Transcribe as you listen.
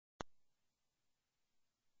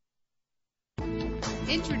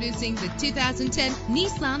Introducing the 2010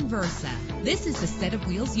 Nissan Versa. This is the set of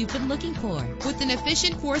wheels you've been looking for, with an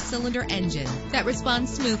efficient 4-cylinder engine that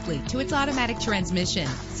responds smoothly to its automatic transmission.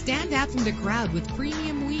 Stand out from the crowd with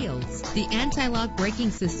premium wheels. The anti-lock braking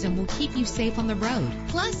system will keep you safe on the road.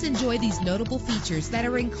 Plus, enjoy these notable features that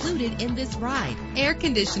are included in this ride: air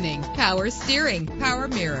conditioning, power steering, power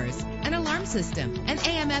mirrors, an alarm system, an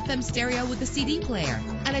AM/FM stereo with a CD player,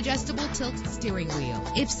 an adjustable tilt steering wheel.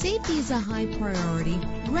 If safety is a high priority,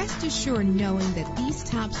 rest assured knowing that these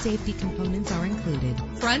top safety components are included: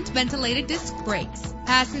 front ventilated disc brakes,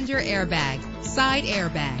 passenger airbag, side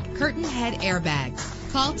airbag, curtain head airbags.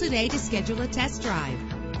 Call today to schedule a test drive.